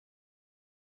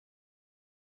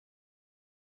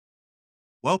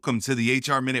Welcome to the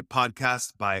HR Minute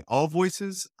podcast by All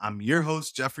Voices. I'm your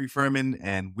host, Jeffrey Furman,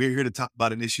 and we're here to talk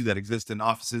about an issue that exists in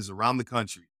offices around the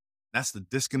country. That's the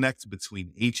disconnect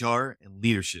between HR and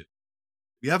leadership.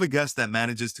 We have a guest that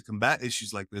manages to combat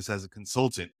issues like this as a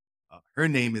consultant. Her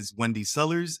name is Wendy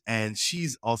Sellers, and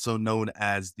she's also known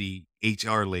as the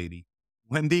HR lady.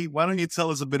 Wendy, why don't you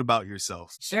tell us a bit about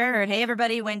yourself? Sure. Hey,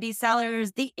 everybody. Wendy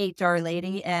Sellers, the HR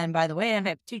lady. And by the way, I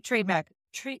have two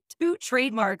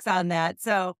trademarks on that.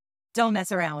 So don't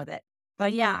mess around with it.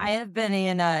 But yeah, I have been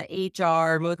in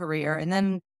HR my career. And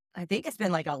then I think it's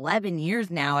been like 11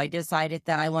 years now. I decided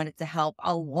that I wanted to help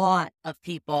a lot of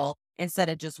people instead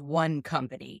of just one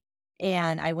company.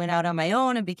 And I went out on my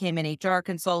own and became an HR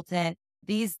consultant.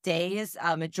 These days,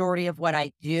 a majority of what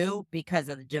I do because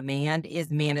of the demand is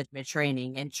management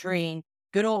training and train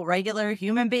good old regular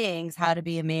human beings how to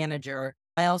be a manager.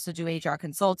 I also do HR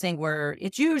consulting where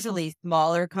it's usually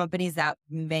smaller companies that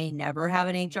may never have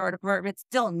an HR department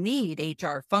still need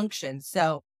HR functions.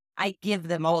 So I give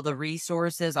them all the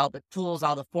resources, all the tools,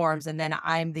 all the forms, and then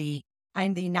I'm the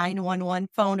 911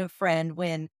 phone a friend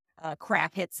when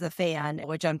crap hits the fan,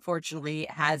 which unfortunately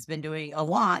has been doing a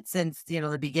lot since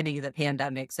the beginning of the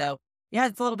pandemic. So yeah,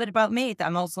 it's a little bit about me.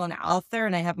 I'm also an author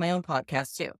and I have my own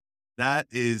podcast too. That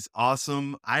is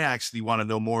awesome. I actually want to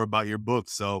know more about your book.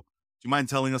 So, do you mind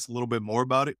telling us a little bit more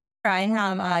about it? I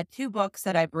have two books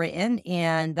that I've written,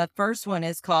 and the first one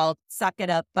is called Suck It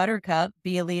Up, Buttercup,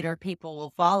 Be a Leader People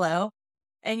Will Follow.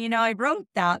 And, I wrote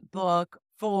that book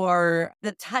for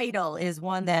the title is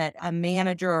one that a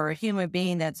manager or a human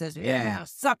being that says, yeah,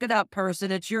 suck it up,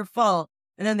 person, it's your fault.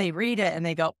 And then they read it and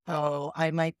they go, oh,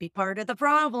 I might be part of the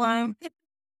problem.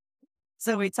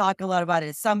 So we talk a lot about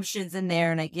assumptions in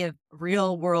there, and I give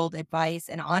real world advice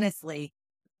and honestly,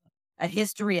 a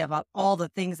history of all the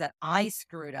things that I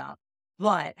screwed up,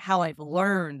 but how I've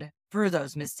learned through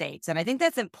those mistakes. And I think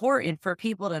that's important for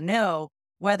people to know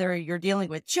whether you're dealing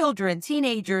with children,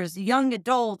 teenagers, young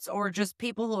adults, or just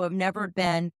people who have never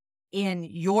been in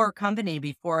your company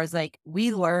before. Is like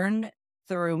we learn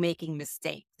through making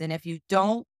mistakes. And if you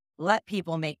don't let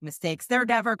people make mistakes, they're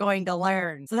never going to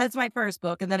learn. So that's my first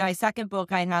book. And then my second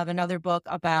book, I have another book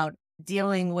about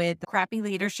dealing with crappy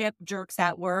leadership, jerks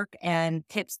at work, and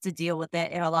tips to deal with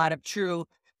it, and a lot of true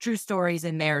stories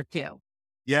in there too.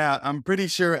 Yeah, I'm pretty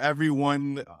sure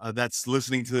everyone that's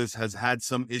listening to this has had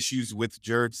some issues with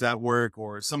jerks at work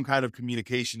or some kind of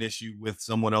communication issue with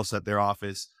someone else at their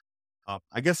office.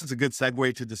 I guess it's a good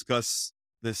segue to discuss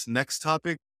this next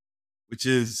topic, which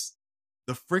is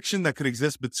the friction that could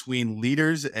exist between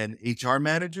leaders and HR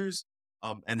managers,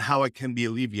 and how it can be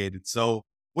alleviated. So,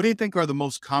 what do you think are the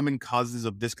most common causes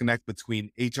of disconnect between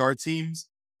HR teams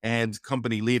and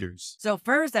company leaders? So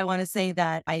first, I want to say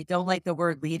that I don't like the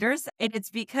word leaders, and it's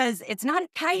because it's not a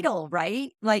title,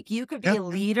 right? Like you could be Yeah. a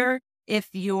leader if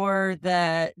you're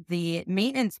the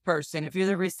maintenance person, if you're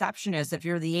the receptionist, if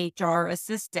you're the HR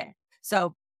assistant.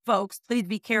 So folks, please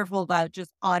be careful about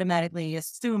just automatically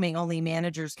assuming only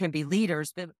managers can be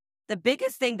leaders. But the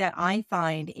biggest thing that I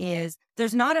find is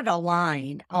there's not an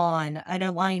alignment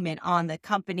on the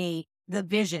company, the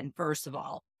vision, first of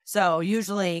all. So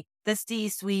usually the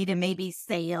C-suite and maybe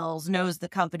sales knows the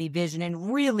company vision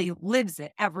and really lives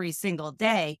it every single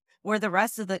day, where the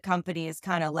rest of the company is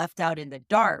kind of left out in the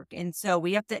dark. And so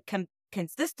we have to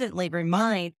consistently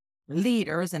remind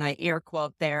leaders, and I air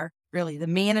quote there, really the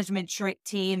management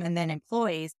team and then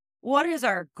employees, what is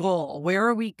our goal? Where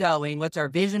are we going? What's our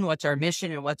vision? What's our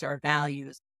mission? And what's our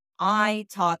values? I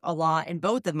talk a lot in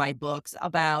both of my books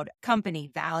about company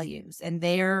values, and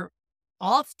they're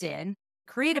often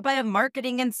created by a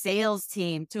marketing and sales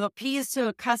team to appease to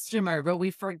a customer, but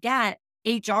we forget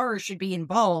HR should be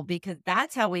involved because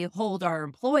that's how we hold our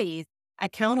employees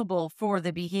accountable for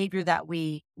the behavior that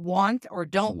we want or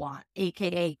don't want,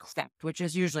 AKA accept, which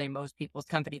is usually most people's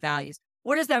company values.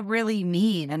 What does that really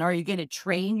mean? And are you going to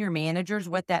train your managers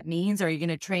what that means? Are you going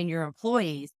to train your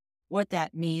employees what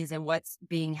that means and what's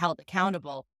being held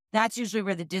accountable? That's usually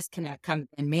where the disconnect comes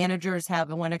in. Managers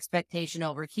have one expectation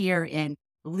over here and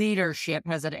leadership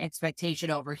has an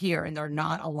expectation over here, and they're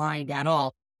not aligned at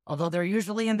all. Although they're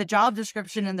usually in the job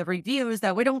description and the reviews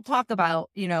that we don't talk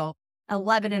about,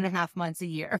 11 and a half months a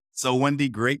year. So, Wendy,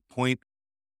 great point.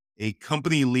 A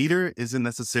company leader isn't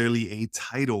necessarily a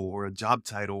title or a job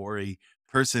title or a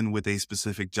person with a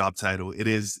specific job title. It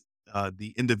is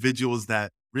the individuals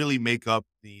that really make up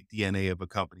the DNA of a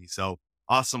company. So,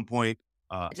 awesome point.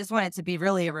 I just want it to be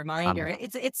really a reminder.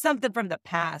 It's something from the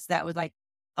past that was like,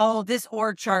 oh, this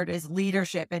org chart is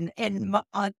leadership. And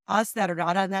us that are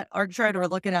not on that org chart are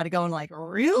looking at it going like,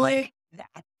 really?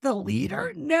 That's the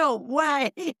leader? No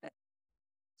way.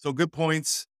 So, good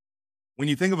points. when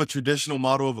you think of a traditional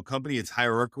model of a company, it's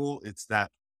hierarchical. It's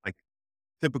that like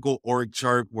typical org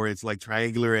chart where it's like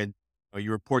triangular and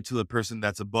you report to the person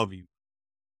that's above you.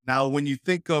 Now, when you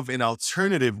think of an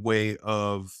alternative way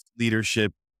of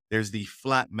leadership, there's the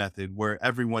flat method where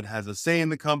everyone has a say in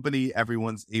the company.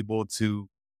 Everyone's able to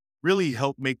really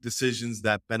help make decisions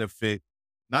that benefit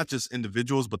not just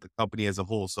individuals, but the company as a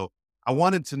whole. So I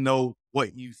wanted to know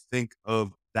what you think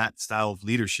of that style of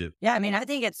leadership. Yeah, I mean, I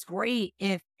think it's great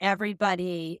if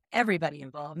everybody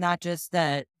involved, not just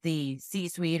the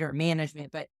C-suite or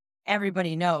management, but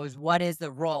everybody knows what is the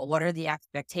role, what are the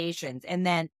expectations, and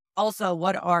then also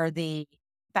what are the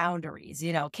boundaries.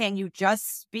 Can you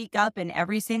just speak up in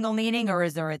every single meeting, or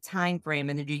is there a time frame?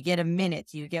 And then do you get a minute?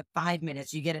 Do you get 5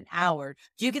 minutes? Do you get an hour?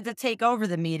 Do you get to take over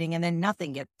the meeting and then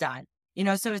nothing gets done?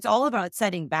 So it's all about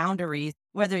setting boundaries,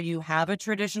 whether you have a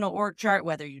traditional org chart,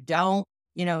 whether you don't.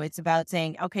 It's about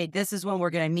saying, okay, this is when we're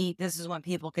going to meet. This is when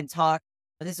people can talk.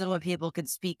 This is when people can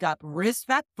speak up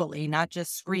respectfully, not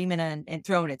just screaming and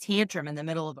throwing a tantrum in the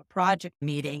middle of a project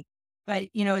meeting. But,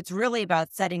 it's really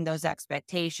about setting those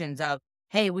expectations of,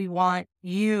 hey, we want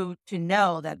you to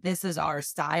know that this is our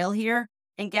style here.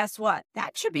 And guess what?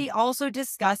 That should be also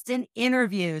discussed in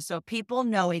interviews so people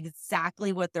know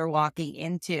exactly what they're walking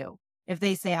into. If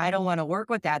they say, I don't want to work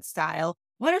with that style,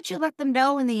 why don't you let them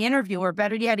know in the interview, or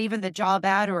better yet, even the job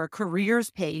ad or a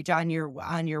careers page on your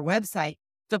website,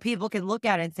 so people can look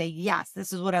at it and say, yes,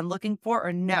 this is what I'm looking for,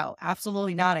 or no,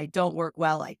 absolutely not. I don't work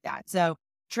well like that. So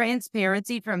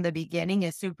transparency from the beginning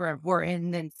is super important,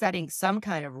 and then setting some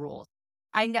kind of rules.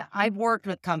 I know I've worked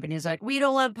with companies like, we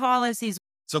don't have policies.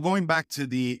 So going back to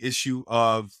the issue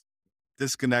of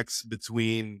disconnects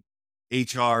between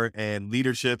HR and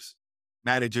leaderships,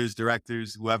 managers,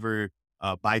 directors, whoever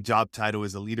by job title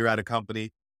is a leader at a company.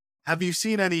 Have you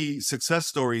seen any success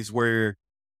stories where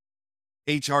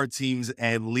HR teams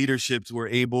and leaderships were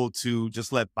able to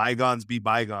just let bygones be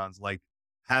bygones, like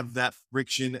have that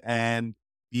friction and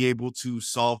be able to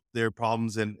solve their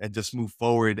problems and just move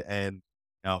forward and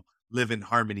live in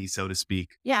harmony, so to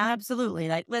speak? Yeah, absolutely.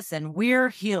 Like, listen, we're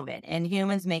human and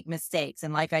humans make mistakes.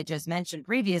 And like I just mentioned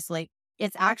previously,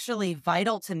 it's actually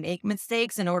vital to make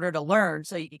mistakes in order to learn.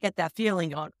 So you get that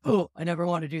feeling on, oh, I never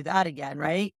want to do that again.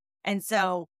 Right. And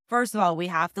so, first of all, we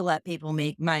have to let people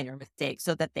make minor mistakes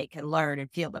so that they can learn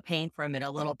and feel the pain from it a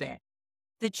little bit.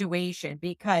 Situation,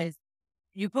 because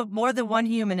you put more than one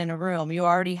human in a room, you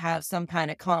already have some kind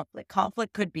of conflict.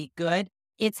 Conflict could be good.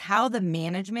 It's how the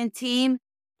management team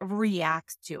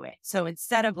reacts to it. So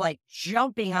instead of like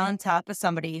jumping on top of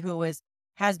somebody who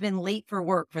has been late for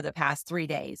work for the past 3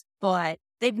 days, but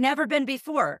they've never been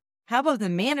before. How about the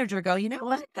manager go, you know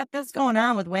what? That's going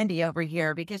on with Wendy over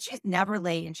here because she's never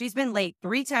late and she's been late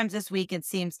 3 times this week and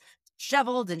seems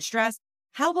shoveled and stressed.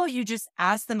 How about you just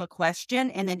ask them a question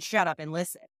and then shut up and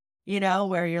listen?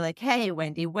 Where you're like, hey,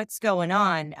 Wendy, what's going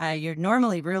on? You're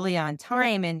normally really on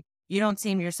time and you don't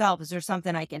seem yourself. Is there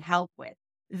something I can help with?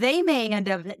 They may end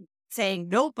up saying,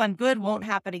 nope, I'm good, won't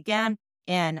happen again,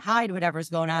 and hide whatever's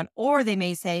going on. Or they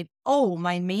may say, oh,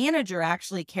 my manager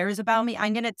actually cares about me.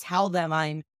 I'm going to tell them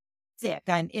I'm sick,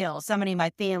 I'm ill, somebody in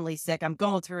my family's sick, I'm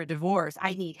going through a divorce,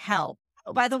 I need help.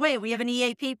 Oh, by the way, we have an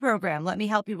EAP program. Let me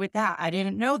help you with that. I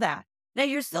didn't know that. Now,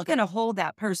 you're still going to hold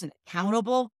that person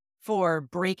accountable for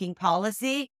breaking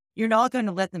policy. You're not going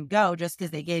to let them go just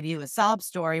because they gave you a sob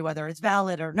story, whether it's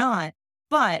valid or not.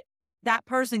 But that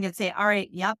person can say, all right,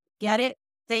 yep, get it.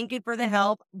 Thank you for the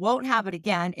help. Won't have it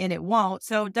again. And it won't.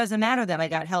 So it doesn't matter that I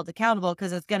got held accountable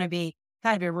because it's going to be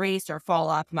kind of erased or fall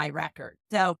off my record.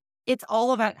 So it's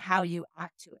all about how you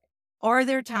act to it. Or are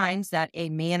there times that a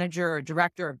manager or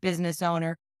director or business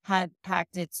owner had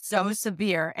acted so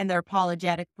severe and they're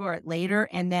apologetic for it later,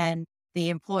 and then the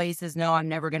employee says, no, I'm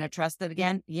never going to trust them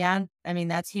again? Yeah, I mean,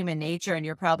 that's human nature, and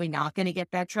you're probably not going to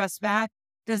get that trust back.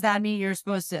 Does that mean you're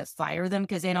supposed to fire them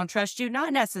because they don't trust you?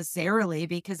 Not necessarily,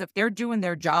 because if they're doing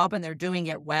their job and they're doing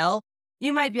it well,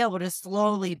 you might be able to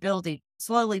slowly build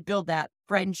that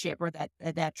friendship or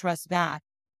that trust back.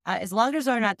 As long as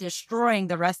they're not destroying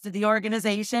the rest of the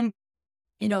organization,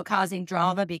 causing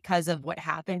drama because of what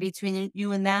happened between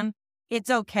you and them,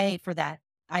 it's okay for that.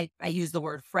 I use the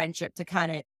word friendship to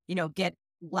kind of, get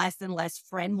less and less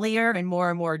friendlier and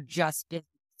more just business.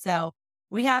 So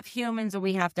we have humans and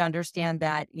we have to understand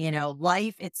that,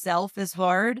 life itself is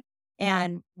hard,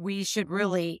 and we should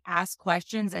really ask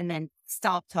questions and then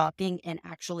stop talking and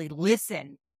actually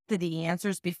listen to the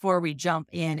answers before we jump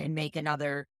in and make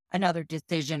another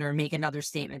decision or make another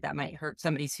statement that might hurt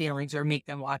somebody's feelings or make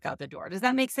them walk out the door. Does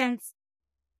that make sense?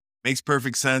 Makes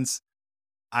perfect sense.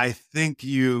 I think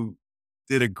you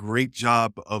did a great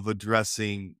job of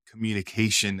addressing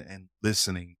communication and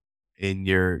listening in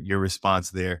your response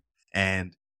there.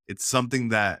 And it's something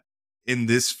that in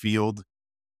this field,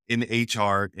 in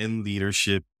HR, in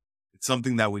leadership, it's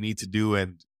something that we need to do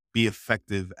and be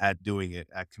effective at doing it,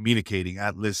 at communicating,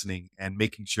 at listening, and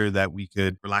making sure that we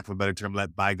could, for lack of a better term,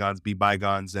 let bygones be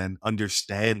bygones and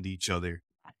understand each other.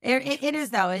 It is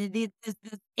though. The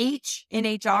H in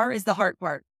HR is the hard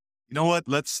part. You know what?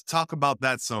 Let's talk about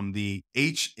that some. The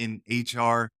H in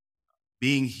HR,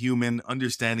 being human,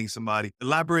 understanding somebody.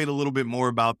 Elaborate a little bit more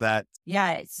about that.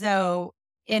 Yeah. So,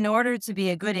 in order to be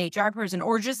a good HR person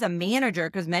or just a manager,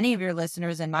 because many of your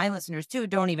listeners and my listeners too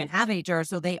don't even have HR,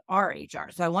 so they are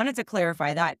HR. So, I wanted to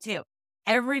clarify that too.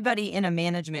 Everybody in a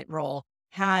management role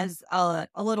has a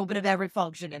little bit of every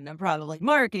function in them, probably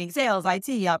marketing, sales,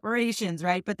 IT, operations,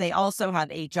 right? But they also have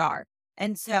HR.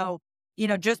 And so,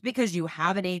 just because you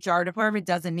have an HR department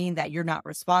doesn't mean that you're not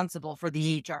responsible for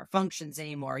the HR functions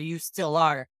anymore. You still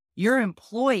are. Your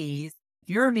employees,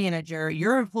 your manager,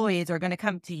 your employees are going to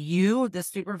come to you, the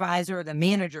supervisor or the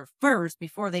manager first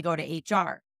before they go to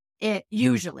HR. It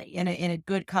usually in a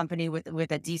good company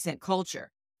with a decent culture.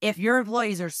 If your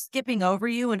employees are skipping over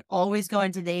you and always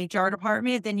going to the HR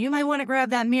department, then you might want to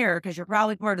grab that mirror because you're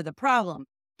probably part of the problem.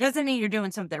 Doesn't mean you're doing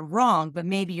something wrong, but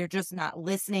maybe you're just not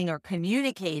listening or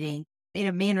communicating in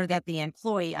a manner that the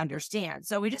employee understands.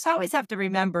 So we just always have to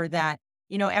remember that,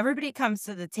 everybody comes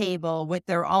to the table with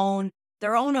their own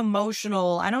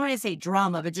emotional, I don't want to say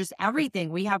drama, but just everything.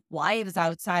 We have lives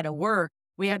outside of work.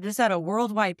 We have just had a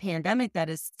worldwide pandemic that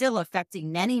is still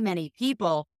affecting many, many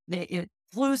people.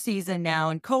 Flu season now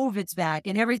and COVID's back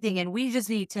and everything. And we just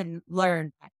need to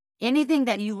learn anything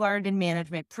that you learned in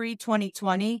management pre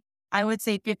 2020. I would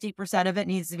say 50% of it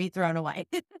needs to be thrown away.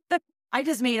 I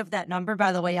just made up that number,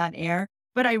 by the way, on air,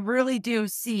 but I really do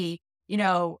see,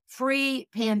 pre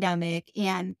pandemic.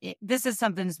 And this is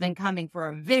something that's been coming for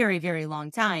a very, very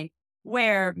long time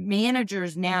where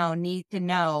managers now need to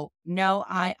know, no,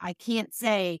 I can't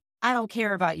say, I don't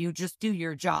care about you, just do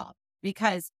your job,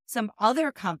 because some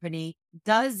other company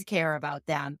does care about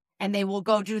them and they will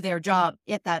go do their job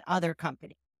at that other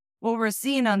company. What we're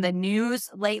seeing on the news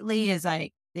lately is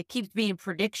it keeps being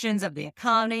predictions of the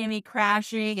economy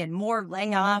crashing and more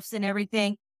layoffs and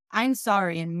everything. I'm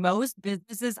sorry. In most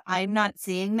businesses, I'm not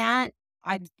seeing that.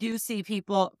 I do see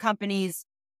companies,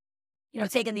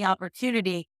 taking the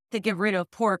opportunity to get rid of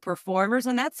poor performers.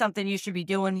 And that's something you should be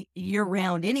doing year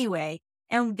round anyway.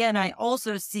 And then I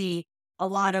also see a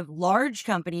lot of large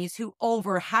companies who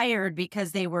overhired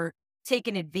because they were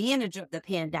taking advantage of the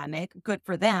pandemic. Good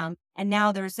for them. And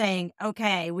now they're saying,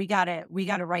 okay, we gotta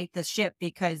right the ship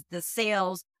because the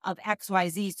sales of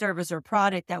XYZ service or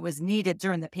product that was needed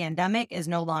during the pandemic is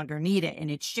no longer needed and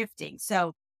it's shifting.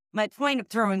 So my point of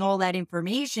throwing all that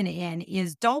information in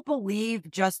is don't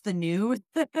believe just the news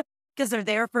because they're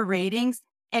there for ratings.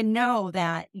 And know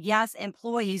that, yes,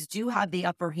 employees do have the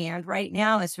upper hand right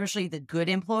now, especially the good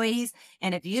employees.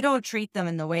 And if you don't treat them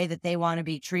in the way that they want to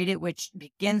be treated, which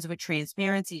begins with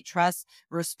transparency, trust,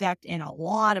 respect, and a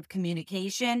lot of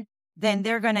communication, then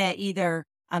they're going to either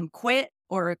quit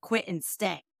or quit and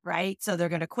stay, right? So they're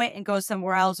going to quit and go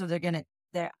somewhere else, or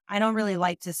I don't really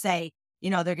like to say,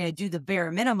 they're going to do the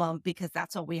bare minimum because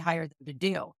that's what we hired them to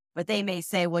do. But they may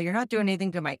say, well, you're not doing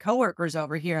anything to my coworkers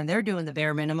over here and they're doing the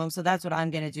bare minimum. So that's what I'm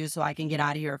going to do so I can get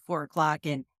out of here at 4 o'clock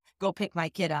and go pick my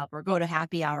kid up or go to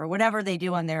happy hour, whatever they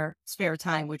do on their spare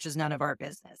time, which is none of our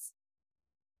business.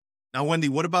 Now, Wendy,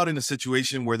 what about in a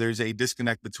situation where there's a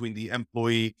disconnect between the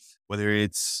employee, whether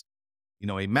it's,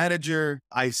 a manager,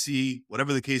 IC,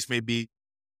 whatever the case may be,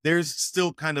 there's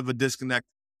still kind of a disconnect,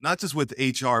 not just with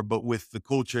HR, but with the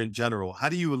culture in general. How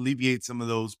do you alleviate some of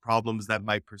those problems that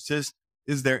might persist?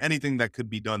 Is there anything that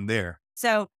could be done there?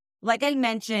 So, like I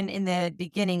mentioned in the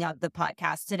beginning of the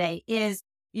podcast today, is,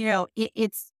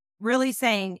 it's really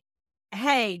saying,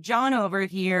 hey, John over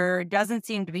here doesn't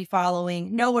seem to be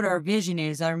know what our vision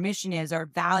is, our mission is, our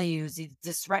values. He's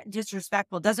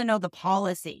disrespectful, doesn't know the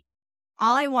policy.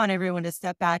 I want everyone to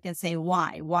step back and say,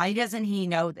 why? Why doesn't he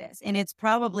know this? And it's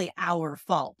probably our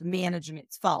fault,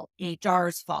 management's fault,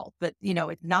 HR's fault, but,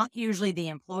 it's not usually the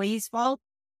employee's fault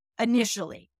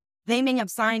initially. They may have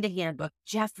signed a handbook.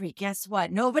 Jeffrey, guess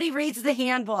what? Nobody reads the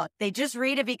handbook. They just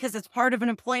read it because it's part of an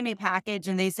employment package.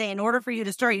 And they say, in order for you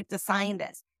to start, you have to sign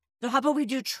this. So how about we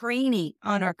do training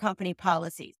on our company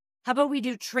policies? How about we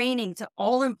do training to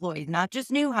all employees, not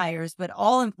just new hires, but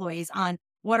all employees on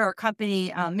what our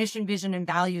company mission, vision, and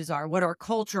values are, what our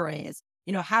culture is.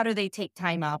 How do they take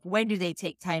time off? When do they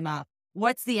take time off?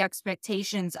 What's the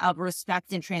expectations of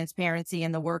respect and transparency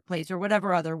in the workplace or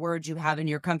whatever other words you have in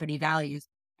your company values?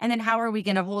 And then how are we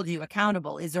going to hold you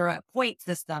accountable? Is there a point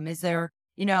system? Is there,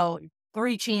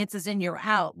 three chances and you're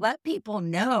out. Let people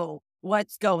know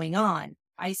what's going on.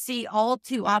 I see all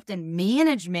too often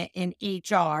management in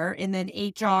HR and then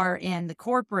HR and the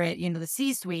corporate, the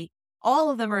C-suite, all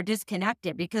of them are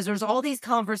disconnected because there's all these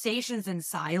conversations in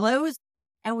silos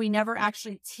and we never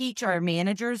actually teach our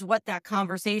managers what that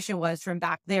conversation was from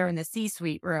back there in the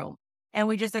C-suite room. And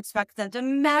we just expect them to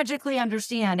magically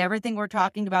understand everything we're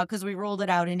talking about because we rolled it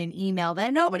out in an email.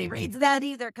 Then nobody reads that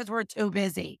either because we're too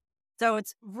busy. So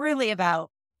it's really about,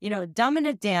 dumbing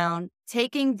it down,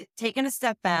 taking a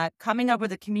step back, coming up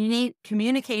with a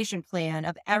communication plan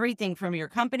of everything from your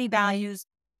company values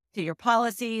to your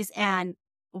policies. And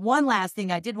one last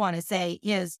thing I did want to say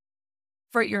is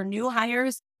for your new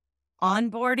hires,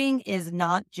 onboarding is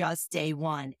not just day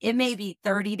one. It may be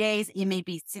 30 days, it may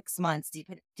be 6 months,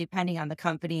 depending on the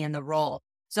company and the role.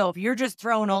 So if you're just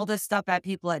throwing all this stuff at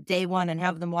people at day one and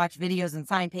have them watch videos and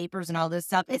sign papers and all this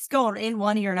stuff, it's going in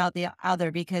one ear and out the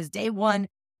other because day one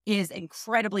is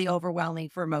incredibly overwhelming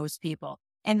for most people.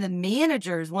 And the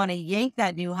managers want to yank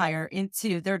that new hire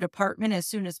into their department as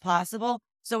soon as possible.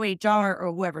 So HR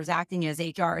or whoever's acting as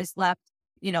HR is left,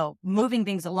 moving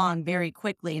things along very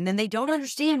quickly. And then they don't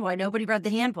understand why nobody read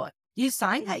the handbook. You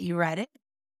signed that, you read it.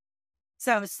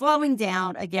 So slowing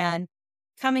down again,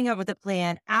 coming up with a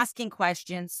plan, asking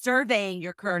questions, surveying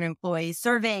your current employees,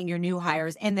 surveying your new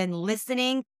hires, and then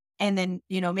listening and then,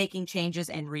 making changes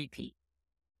and repeat.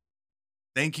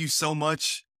 Thank you so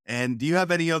much. And do you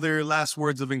have any other last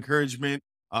words of encouragement?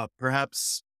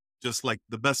 Perhaps just like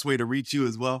the best way to reach you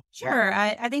as well? Sure.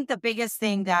 I think the biggest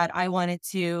thing that I wanted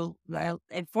to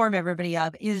inform everybody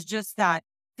of is just that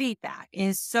feedback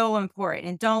is so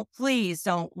important. And please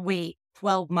don't wait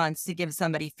 12 months to give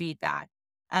somebody feedback.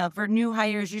 For new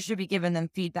hires, you should be giving them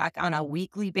feedback on a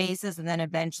weekly basis and then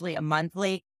eventually a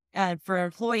monthly. And for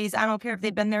employees, I don't care if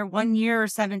they've been there 1 year or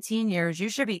 17 years, you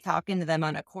should be talking to them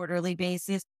on a quarterly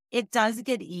basis. It does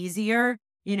get easier.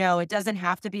 It doesn't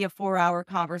have to be a 4-hour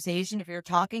conversation. If you're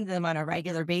talking to them on a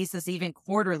regular basis, even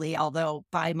quarterly, although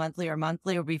bi-monthly or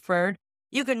monthly are preferred,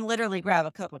 you can literally grab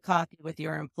a cup of coffee with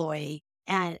your employee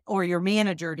or your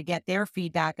manager to get their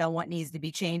feedback on what needs to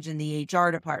be changed in the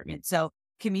HR department. So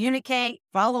communicate,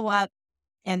 follow up,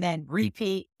 and then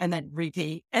repeat, and then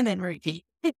repeat, and then repeat.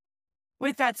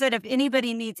 With that said, if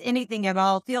anybody needs anything at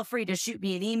all, feel free to shoot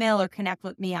me an email or connect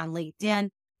with me on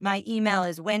LinkedIn. My email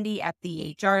is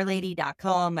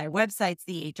wendy@thehrlady.com. My website's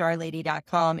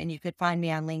thehrlady.com, and you could find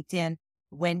me on LinkedIn,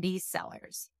 Wendy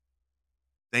Sellers.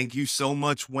 Thank you so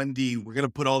much, Wendy. We're going to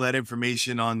put all that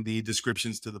information on the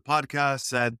descriptions to the podcast.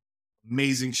 Said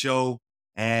amazing show,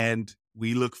 and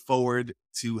we look forward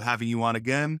to having you on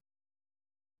again.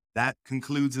 That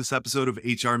concludes this episode of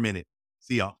HR Minute.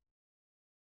 See y'all.